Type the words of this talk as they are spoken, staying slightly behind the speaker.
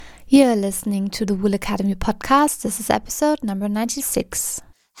You're listening to the Wool Academy podcast. This is episode number 96.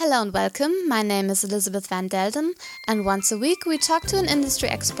 Hello and welcome. My name is Elizabeth Van Delden, and once a week we talk to an industry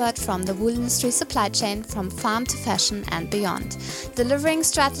expert from the wool industry supply chain from farm to fashion and beyond, delivering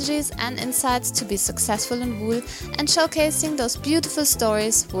strategies and insights to be successful in wool and showcasing those beautiful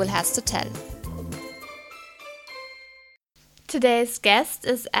stories wool has to tell. Today's guest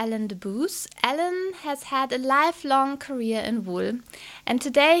is Alain de Boos. Alain has had a lifelong career in wool, and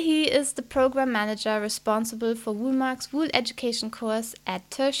today he is the program manager responsible for Woolmark's wool education course at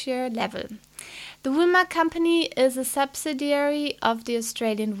tertiary level. The Woolmark company is a subsidiary of the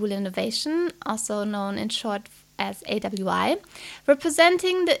Australian Wool Innovation, also known in short as AWI,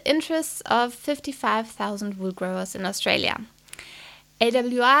 representing the interests of 55,000 wool growers in Australia.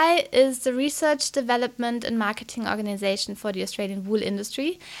 AWI is the research, development and marketing organization for the Australian wool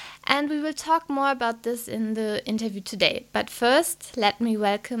industry, and we will talk more about this in the interview today. But first, let me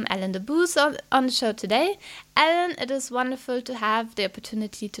welcome Alain de Boos on the show today. Alain, it is wonderful to have the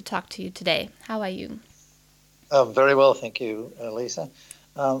opportunity to talk to you today. How are you? Very well, thank you, Lisa.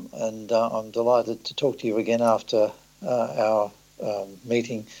 And I'm delighted to talk to you again after our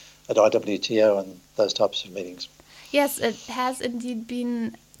meeting at IWTO and those types of meetings. Yes, it has indeed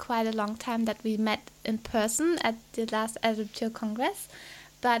been quite a long time that we met in person at the last IWTO Congress.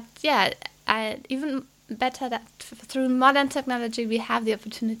 But yeah, even better that through modern technology we have the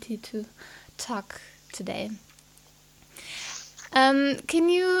opportunity to talk today. Can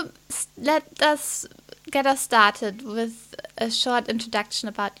you get us started with a short introduction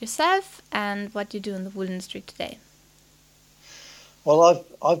about yourself and what you do in the wool industry today? Well,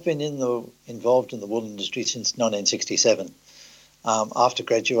 I've been involved in the wool industry since 1967. After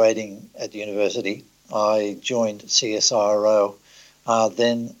graduating at university, I joined CSIRO,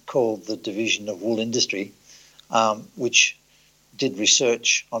 then called the Division of Wool Industry, which did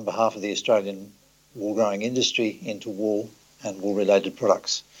research on behalf of the Australian wool growing industry into wool and wool-related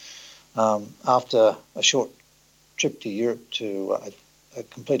products. After a short trip to Europe to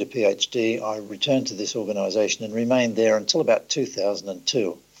complete a PhD, I returned to this organisation and remained there until about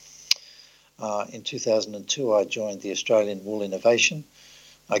 2002. In 2002, I joined the Australian Wool Innovation,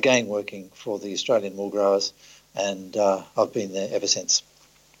 again working for the Australian wool growers, and I've been there ever since.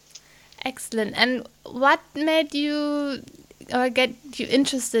 Excellent. And what made you or get you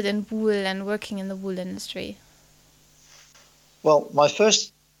interested in wool and working in the wool industry? Well, my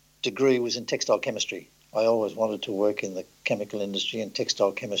first degree was in textile chemistry. I always wanted to work in the chemical industry, and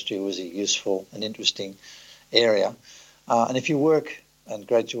textile chemistry was a useful and interesting area. And if you work and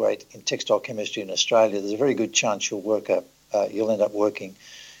graduate in textile chemistry in Australia, there's a very good chance you'll end up working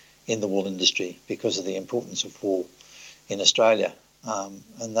in the wool industry because of the importance of wool in Australia.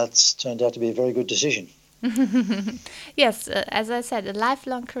 And that's turned out to be a very good decision. Yes, as I said, a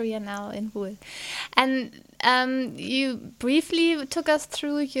lifelong career now in wool. And you briefly took us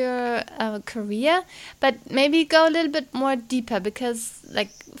through your career, but maybe go a little bit more deeper because,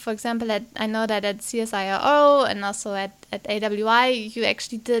 like, for example, I know that at CSIRO and also at AWI, you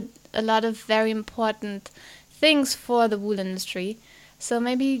actually did a lot of very important things for the wool industry. So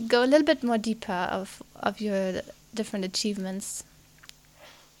maybe go a little bit more deeper of your different achievements.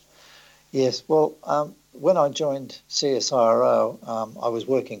 Yes, well, when I joined CSIRO, I was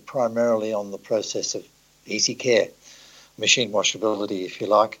working primarily on the process of easy care, machine washability, if you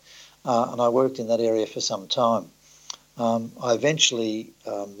like, and I worked in that area for some time. I eventually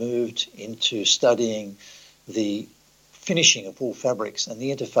moved into studying the finishing of wool fabrics and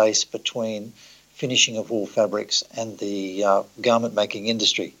the interface between finishing of wool fabrics and the garment making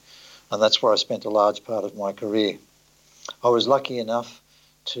industry, and that's where I spent a large part of my career. I was lucky enough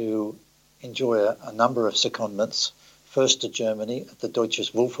to enjoy a number of secondments, first to Germany at the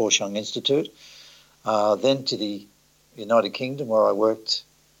Deutsches Wollforschung Institute, then to the United Kingdom where I worked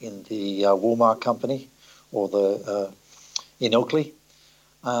in the Woolmark company in Oakley.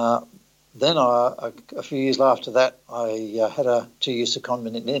 Then a few years after that, I had a 2-year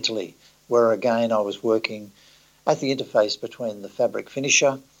secondment in Italy where again I was working at the interface between the fabric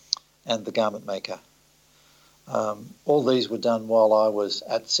finisher and the garment maker. All these were done while I was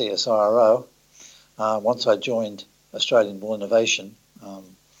at CSIRO. Once I joined Australian Wool Innovation,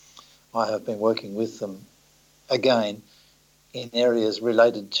 I have been working with them again in areas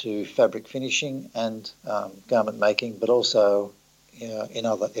related to fabric finishing and garment making, but also in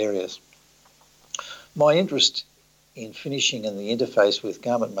other areas. My interest in finishing and the interface with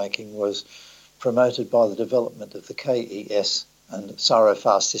garment making was promoted by the development of the KES and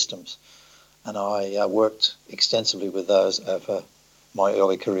Saro-Fast systems, and I worked extensively with those over my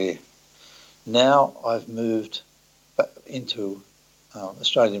early career. Now I've moved into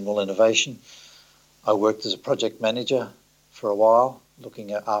Australian Wool Innovation. I worked as a project manager for a while,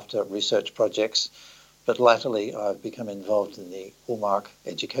 looking after research projects, but latterly I've become involved in the Woolmark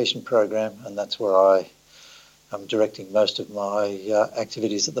education program, and that's where I am directing most of my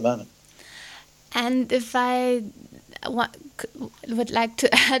activities at the moment. And if I would like to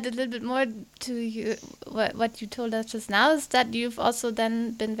add a little bit more to you, what you told us just now, is that you've also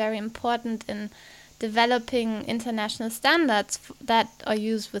then been very important in developing international standards that are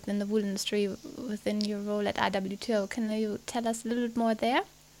used within the wool industry within your role at IWTO. Can you tell us a little bit more there?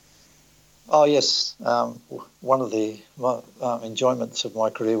 Oh, yes. One of the enjoyments of my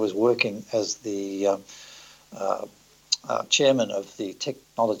career was working as the chairman of the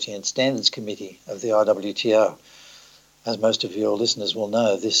Technology and Standards Committee of the IWTO. As most of your listeners will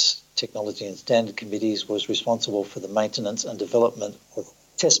know, this Technology and Standard Committees was responsible for the maintenance and development of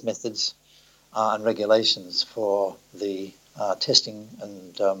test methods and regulations for the testing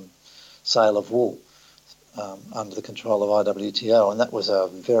and sale of wool under the control of IWTO. And that was a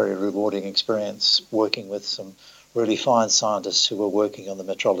very rewarding experience, working with some really fine scientists who were working on the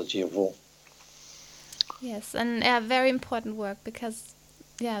metrology of wool. Yes, and very important work, because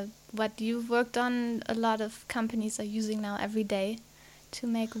what you've worked on, a lot of companies are using now every day to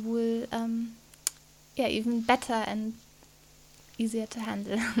make wool even better and easier to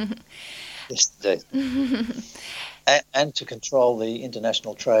handle. Yes, indeed. And to control the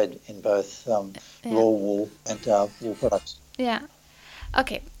international trade in both raw wool and wool products. Yeah.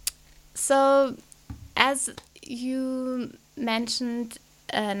 Okay. So, as you mentioned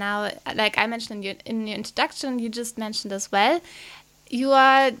now, like I mentioned in your introduction, you just mentioned as well, you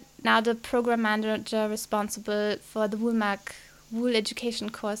are now the program manager responsible for the Woolmark Wool Education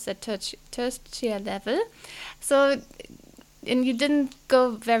course at tertiary level. So, and you didn't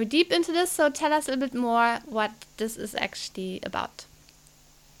go very deep into this, so tell us a little bit more what this is actually about.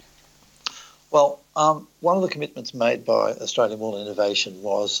 Well, one of the commitments made by Australian Wool Innovation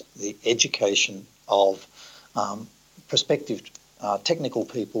was the education of prospective technical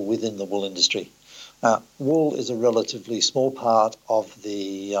people within the wool industry. Wool is a relatively small part of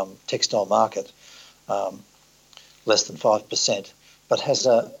the textile market, less than 5%, but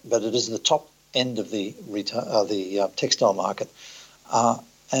it is the top end of the textile market,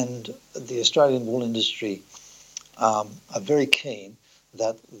 and the Australian wool industry are very keen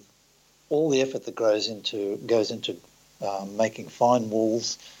that all the effort that goes into making fine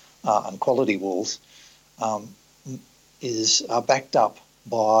wools and quality wools is backed up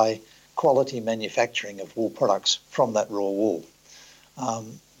by quality manufacturing of wool products from that raw wool.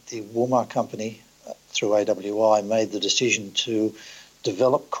 The Woolmark company, through AWI, made the decision to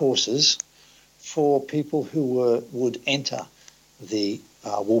develop courses for people who would enter the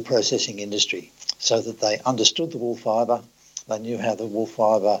wool processing industry, so that they understood the wool fibre, they knew how the wool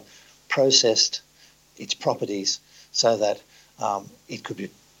fibre processed its properties, so that it could be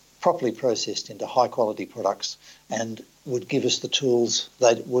properly processed into high quality products, and would give us the tools.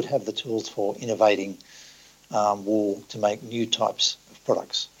 They would have the tools for innovating wool to make new types of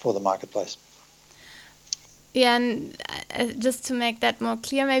products for the marketplace. Yeah, and just to make that more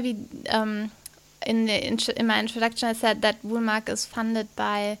clear, maybe in my introduction I said that Woolmark is funded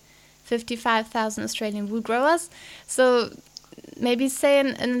by 55,000 Australian wool growers. So maybe say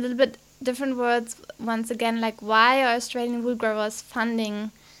in a little bit different words once again, like, why are Australian wool growers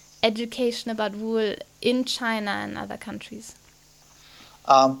funding education about wool in China and other countries?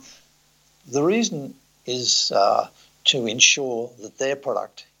 The reason is to ensure that their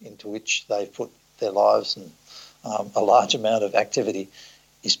product, into which they put their lives and a large amount of activity,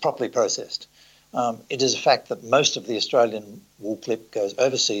 is properly processed. It is a fact that most of the Australian wool clip goes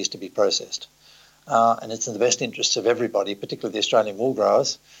overseas to be processed. And it's in the best interests of everybody, particularly the Australian wool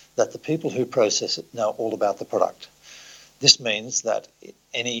growers, that the people who process it know all about the product. This means that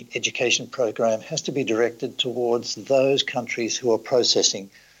any education program has to be directed towards those countries who are processing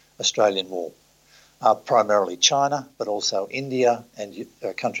Australian wool, primarily China, but also India and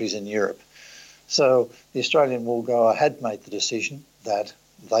countries in Europe. So the Australian wool grower had made the decision that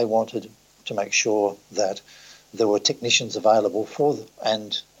they wanted to make sure that there were technicians available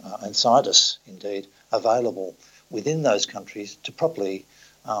and scientists, indeed, available within those countries to properly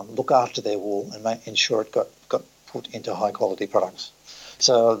look after their wool and ensure it got put into high quality products.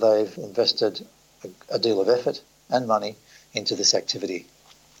 So they've invested a deal of effort and money into this activity.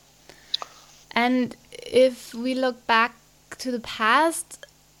 And if we look back to the past,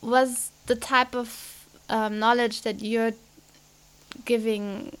 was the type of knowledge that you're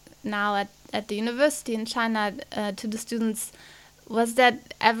giving now at the university in China to the students, was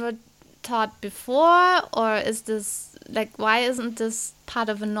that ever taught before, or is this why isn't this part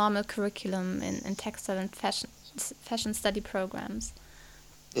of a normal curriculum in textile and fashion study programs?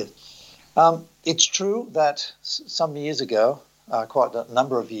 Yeah. It's true that some years ago, quite a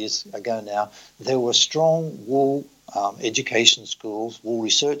number of years ago now, there were strong wool education schools, wool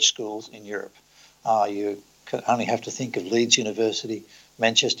research schools in Europe. You only have to think of Leeds University,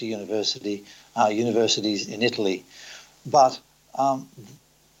 Manchester University, universities in Italy. But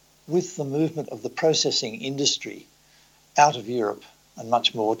with the movement of the processing industry out of Europe and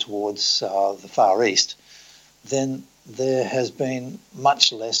much more towards the Far East, then there has been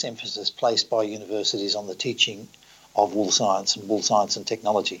much less emphasis placed by universities on the teaching of wool science and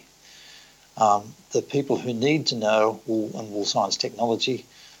technology. The people who need to know wool and wool science technology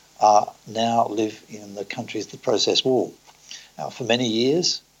now live in the countries that process wool. For many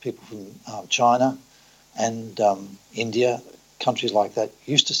years, people from China and India, countries like that,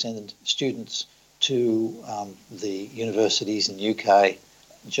 used to send students to the universities in UK,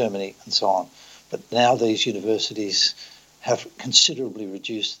 Germany and so on. But now these universities have considerably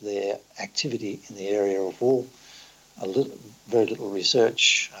reduced their activity in the area of wool, very little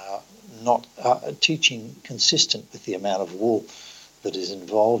research, not teaching consistent with the amount of wool that is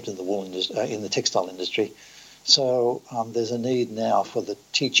involved in the wool in the textile industry. So there's a need now for the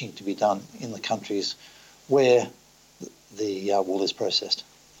teaching to be done in the countries where the wool is processed.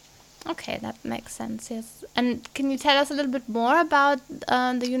 Okay, that makes sense, yes. And can you tell us a little bit more about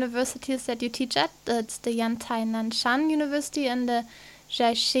the universities that you teach at? It's the Yantai Nanshan University and the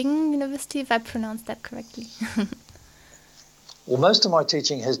Jiaxing University, if I pronounced that correctly. Well, most of my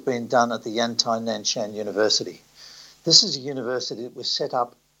teaching has been done at the Yantai Nanshan University. This is a university that was set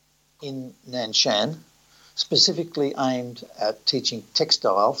up in Nanshan, specifically aimed at teaching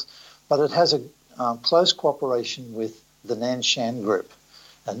textiles, but it has a close cooperation with the Nanshan Group.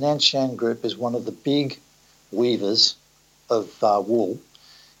 And Nanshan Group is one of the big weavers of wool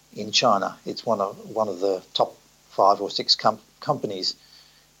in China. It's one of the top 5 or 6 companies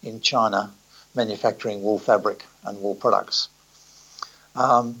in China manufacturing wool fabric and wool products.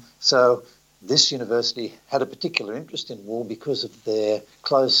 So this university had a particular interest in wool because of their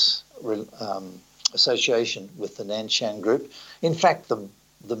close association with the Nanshan Group. In fact,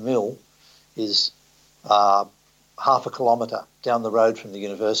 the mill is half a kilometre down the road from the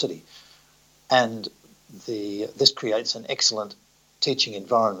university, and this creates an excellent teaching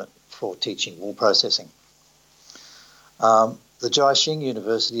environment for teaching wool processing. The Jiaxing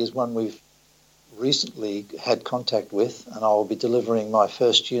University is one we've recently had contact with, and I will be delivering my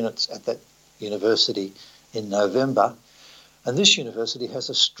first units at that university in November. And this university has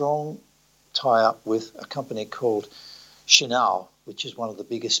a strong tie-up with a company called Shinao, which is one of the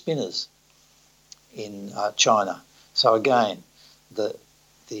biggest spinners in China. So again,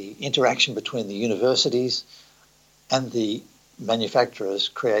 the interaction between the universities and the manufacturers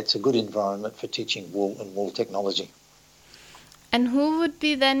creates a good environment for teaching wool and wool technology. And who would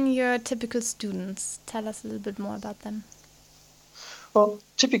be then your typical students? Tell us a little bit more about them. Well,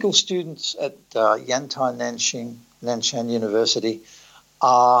 typical students at Yantai Nanshan University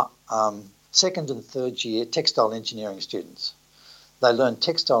are second and third year textile engineering students. They learn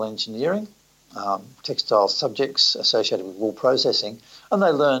textile engineering, textile subjects associated with wool processing, and they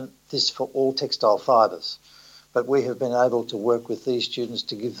learn this for all textile fibres. But we have been able to work with these students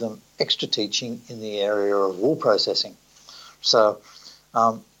to give them extra teaching in the area of wool processing. So,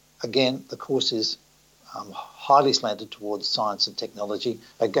 again, the course is highly slanted towards science and technology,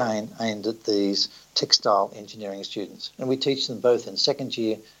 again aimed at these textile engineering students. And we teach them both in second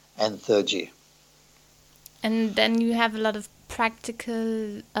year and third year. And then you have a lot of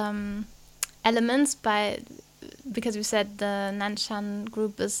practical elements because you said the Nanshan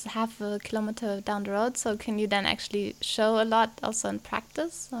Group is half a kilometer down the road, so can you then actually show a lot also in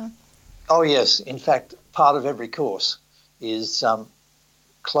practice? Or? Oh yes, in fact, part of every course is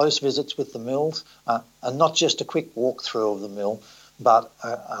close visits with the mills, and not just a quick walkthrough of the mill, but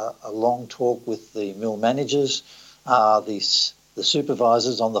a long talk with the mill managers, the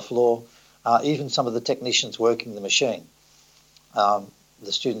supervisors on the floor, even some of the technicians working the machine.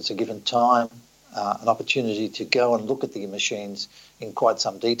 The students are given time, an opportunity to go and look at the machines in quite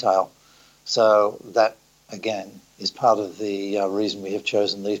some detail. So that, again, is part of the reason we have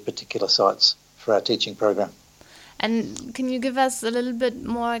chosen these particular sites for our teaching program. And can you give us a little bit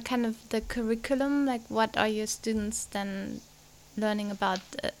more kind of the curriculum? Like, what are your students then learning about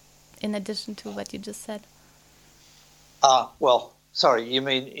in addition to what you just said? Well, sorry, you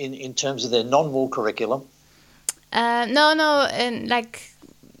mean in terms of their non-wool curriculum? No, and like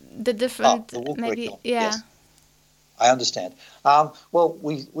the different the wool maybe, curriculum, yeah. Yes. I understand. Well,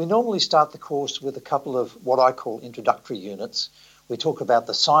 we normally start the course with a couple of what I call introductory units. We talk about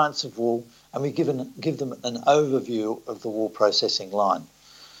the science of wool, and we give them an overview of the wool processing line.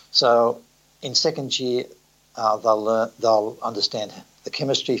 So in second year, they'll understand the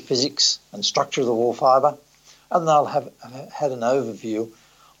chemistry, physics, and structure of the wool fibre, and they'll have had an overview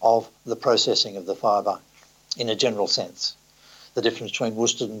of the processing of the fibre in a general sense, the difference between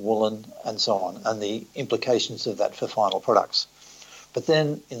worsted and woolen and so on, and the implications of that for final products. But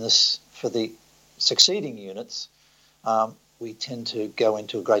then for the succeeding units, we tend to go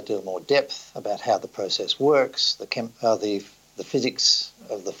into a great deal more depth about how the process works, the physics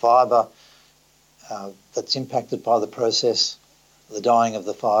of the fibre that's impacted by the process, the dyeing of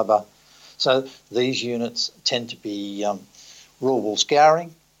the fibre. So these units tend to be raw wool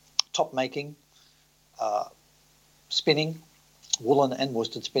scouring, top making, spinning, woolen and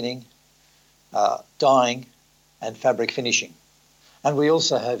worsted spinning, dyeing, and fabric finishing. And we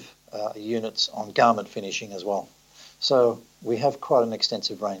also have units on garment finishing as well. So we have quite an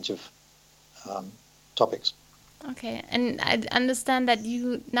extensive range of topics. Okay, and I understand that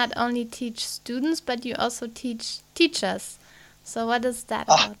you not only teach students, but you also teach teachers. So what is that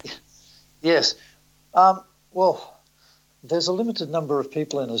about? Yes. Well, there's a limited number of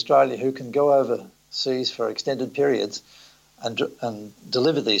people in Australia who can go overseas for extended periods and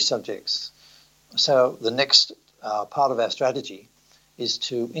deliver these subjects. So the next part of our strategy is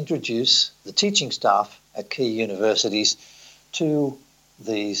to introduce the teaching staff at key universities to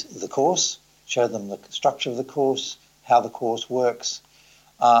the course, show them the structure of the course, how the course works,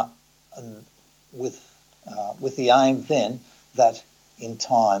 and with the aim then that in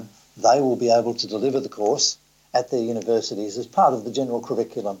time they will be able to deliver the course at their universities as part of the general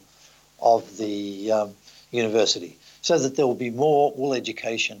curriculum of the university, so that there will be more wool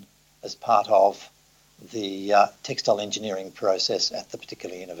education as part of the textile engineering process at the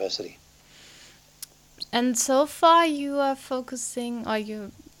particular university. And so far you are focusing, or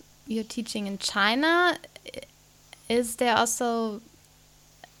you're teaching in China. Is there also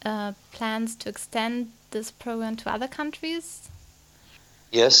plans to extend this program to other countries?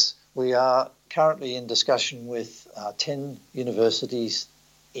 Yes, we are currently in discussion with 10 universities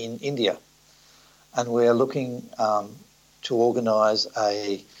in India, and we're looking to organise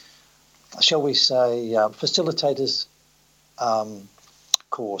a, shall we say, facilitators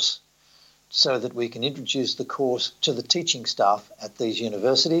course, so that we can introduce the course to the teaching staff at these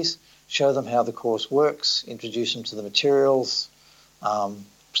universities, show them how the course works, introduce them to the materials,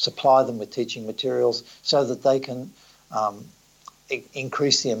 supply them with teaching materials so that they can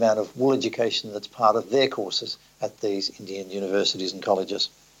increase the amount of wool education that's part of their courses at these Indian universities and colleges.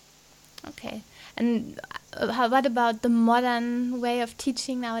 Okay. And what about the modern way of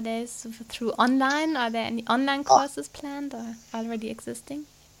teaching nowadays through online? Are there any online courses planned or already existing?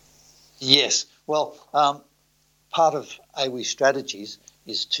 Yes. Well, part of AWI's strategies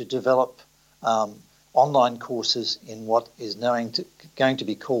is to develop online courses in what is going to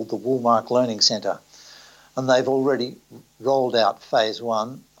be called the Woolmark Learning Centre. And they've already rolled out phase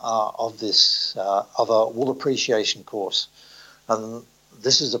one of this, of a wool appreciation course. And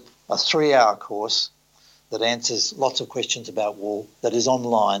this is a 3-hour course that answers lots of questions about wool, that is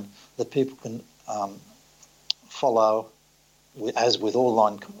online, that people can follow, as with all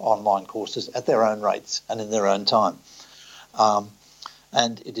online courses, at their own rates and in their own time.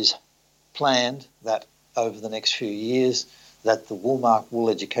 And it is planned that over the next few years that the Woolmark Wool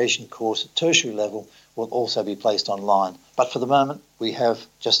Education course at tertiary level will also be placed online. But for the moment, we have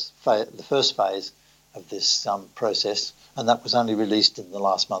just the first phase of this process, and that was only released in the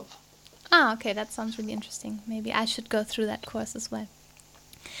last month. Ah, okay, that sounds really interesting. Maybe I should go through that course as well.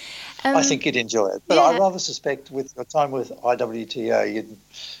 I think you'd enjoy it. But yeah. I rather suspect with your time with IWTO,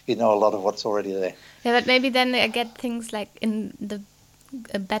 you'd know a lot of what's already there. Yeah, but maybe then I get things like in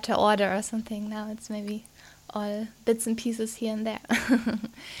a better order or something. Now it's maybe all bits and pieces here and there.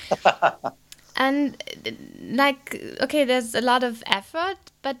 And okay, there's a lot of effort,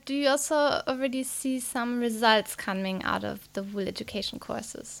 but do you also already see some results coming out of the wool education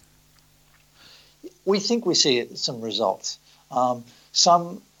courses? We think we see some results.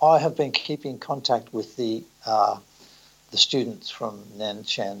 I have been keeping contact with the students from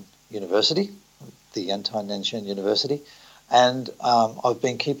Nanshan University, the Yantai Nanshan University, and I've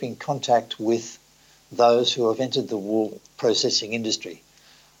been keeping contact with those who have entered the wool processing industry.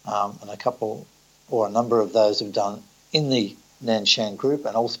 And a number of those have done in the Nanshan group,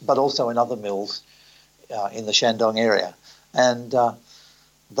 but also in other mills in the Shandong area. And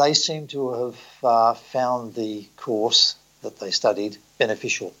they seem to have found the course that they studied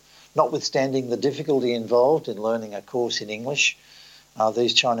beneficial. notwithstanding the difficulty involved in learning a course in English,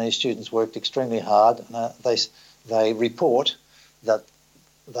 these Chinese students worked extremely hard, and they report that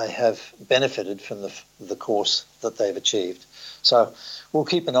they have benefited from the course that they've achieved. So we'll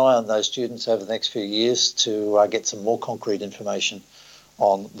keep an eye on those students over the next few years to get some more concrete information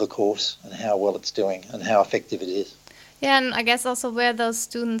on the course and how well it's doing and how effective it is. Yeah, and I guess also where those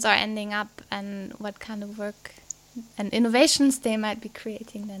students are ending up and what kind of work and innovations they might be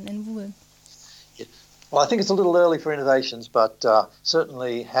creating then in wool. Yeah. Well, I think it's a little early for innovations, but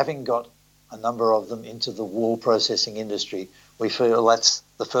certainly having got a number of them into the wool processing industry, we feel that's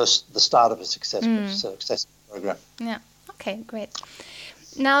the start of a successful program. Yeah. Okay, great.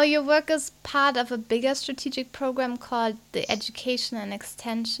 Now your work is part of a bigger strategic program called the Education and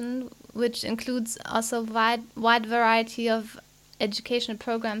Extension, which includes also wide variety of educational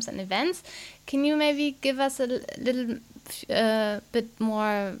programs and events. Can you maybe give us a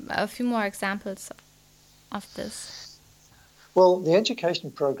few more examples of this? Well, the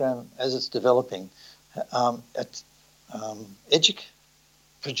education program, as it's developing,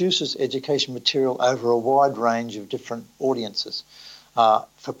 produces education material over a wide range of different audiences.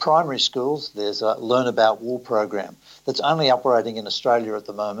 For primary schools, there's a Learn About Wool program that's only operating in Australia at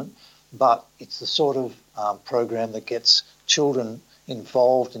the moment, but it's the sort of program that gets children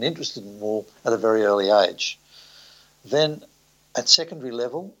involved and interested in wool at a very early age. Then at secondary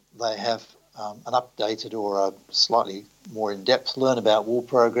level, they have an updated or a slightly more in-depth Learn About Wool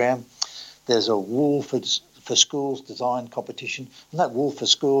program. There's a Wool for Schools design competition, and that Wool for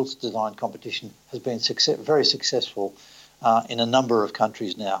Schools design competition has been very successful in a number of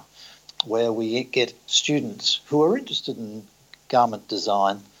countries now, where we get students who are interested in garment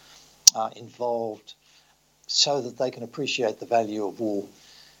design involved so that they can appreciate the value of wool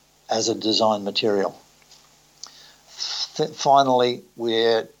as a design material. Finally,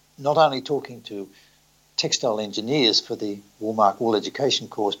 we're not only talking to textile engineers for the Woolmark Wool Education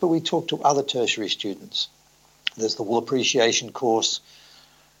course, but we talk to other tertiary students. There's the Wool Appreciation course,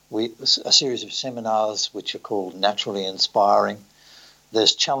 a series of seminars which are called Naturally Inspiring.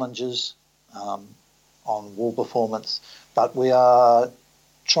 There's challenges on wool performance, but we are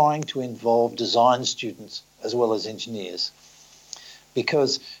trying to involve design students as well as engineers,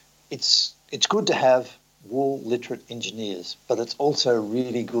 because it's good to have wool literate engineers, but it's also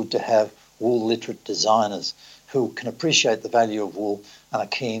really good to have wool literate designers who can appreciate the value of wool and are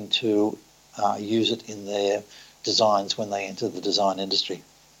keen to use it in their designs when they enter the design industry.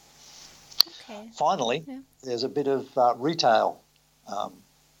 Okay. Finally, there's a bit of retail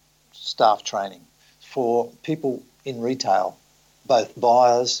staff training for people in retail, both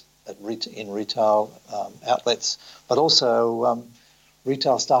buyers in retail outlets, but also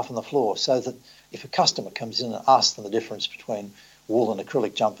retail staff on the floor, so that if a customer comes in and asks them the difference between wool and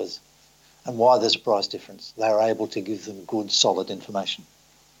acrylic jumpers and why there's a price difference, they're able to give them good, solid information.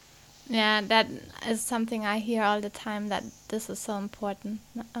 Yeah, that is something I hear all the time, that this is so important.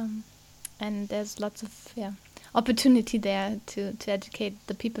 And there's lots of opportunity there to educate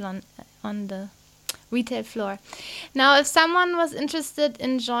the people on the retail floor. Now, if someone was interested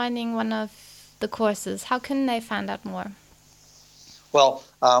in joining one of the courses, how can they find out more? Well,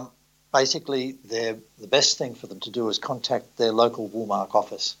 basically, the best thing for them to do is contact their local Woolmark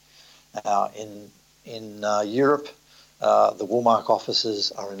office. In Europe, the Woolmark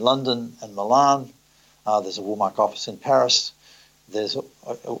offices are in London and Milan. There's a Woolmark office in Paris. There's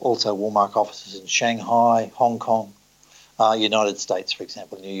also Woolmark offices in Shanghai, Hong Kong, United States, for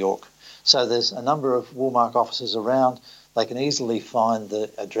example, New York. So there's a number of Woolmark offices around. They can easily find the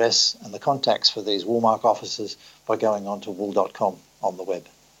address and the contacts for these Woolmark offices by going on to wool.com on the web.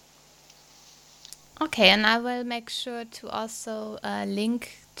 Okay, and I will make sure to also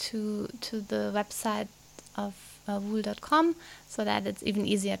link to the website of wool.com so that it's even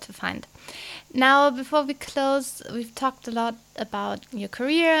easier to find. Now, before we close, we've talked a lot about your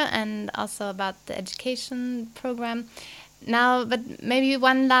career and also about the education program. Now, but maybe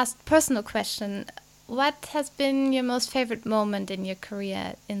one last personal question. What has been your most favorite moment in your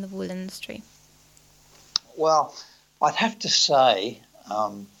career in the wool industry? Well, I'd have to say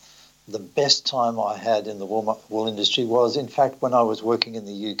the best time I had in the wool industry was, in fact, when I was working in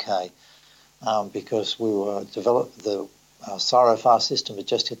the UK, because we were the Cyrofar system had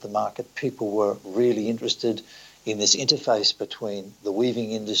just hit the market. People were really interested in this interface between the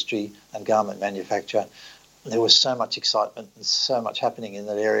weaving industry and garment manufacture. There was so much excitement and so much happening in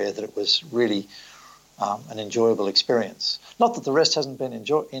that area that it was really an enjoyable experience. Not that the rest hasn't been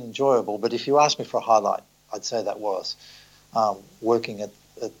enjoyable, but if you ask me for a highlight, I'd say that was working at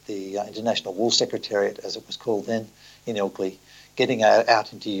the International Wool Secretariat, as it was called then, in Ilkley, getting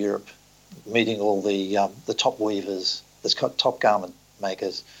out into Europe, meeting all the top weavers, the top garment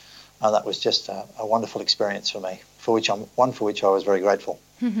makers. That was just a wonderful experience for me, for which I was very grateful.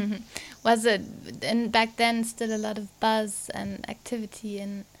 Was it, and back then, still a lot of buzz and activity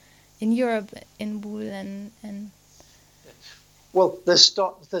in Europe in wool and? Well, there's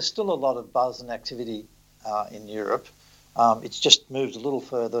still a lot of buzz and activity in Europe. It's just moved a little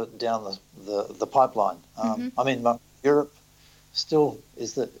further down the pipeline. I mean, Europe still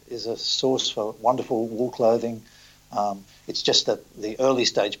is a source for wonderful wool clothing. It's just that the early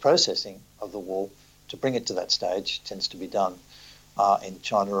stage processing of the wool to bring it to that stage tends to be done in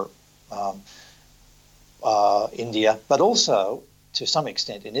China, India, but also to some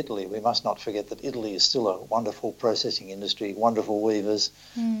extent in Italy. We must not forget that Italy is still a wonderful processing industry, wonderful weavers.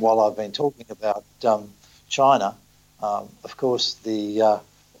 While I've been talking about China, of course, the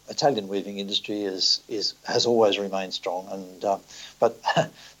Italian weaving industry has always remained strong. But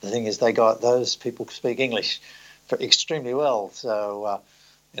the thing is, those people speak English extremely well. So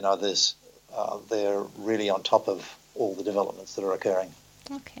they're really on top of all the developments that are occurring.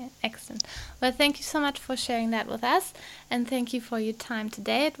 Okay, excellent. Well, thank you so much for sharing that with us, and thank you for your time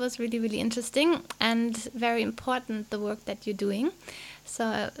today. It was really, really interesting and very important, the work that you're doing.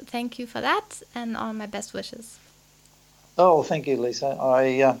 So thank you for that, and all my best wishes. Oh, thank you, Lisa.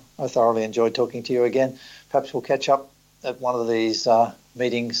 I thoroughly enjoyed talking to you again. Perhaps we'll catch up at one of these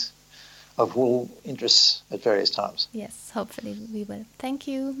meetings of wool interests at various times. Yes, hopefully we will. Thank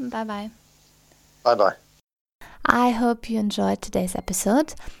you. Bye-bye. Bye-bye. I hope you enjoyed today's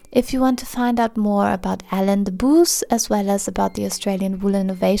episode. If you want to find out more about Alain de Boos as well as about the Australian Wool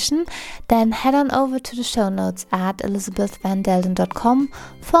Innovation, then head on over to the show notes at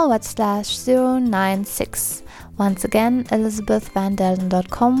elizabethvandelden.com/096. Once again,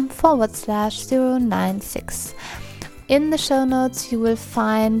 elizabethvandelden.com/096. In the show notes, you will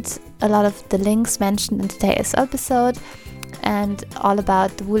find a lot of the links mentioned in today's episode, and all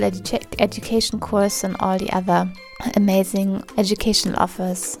about the wool education course and all the other amazing educational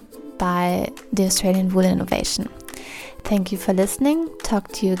offers by the Australian Wool Innovation. Thank you for listening.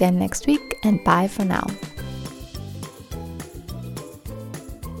 Talk to you again next week, and bye for now.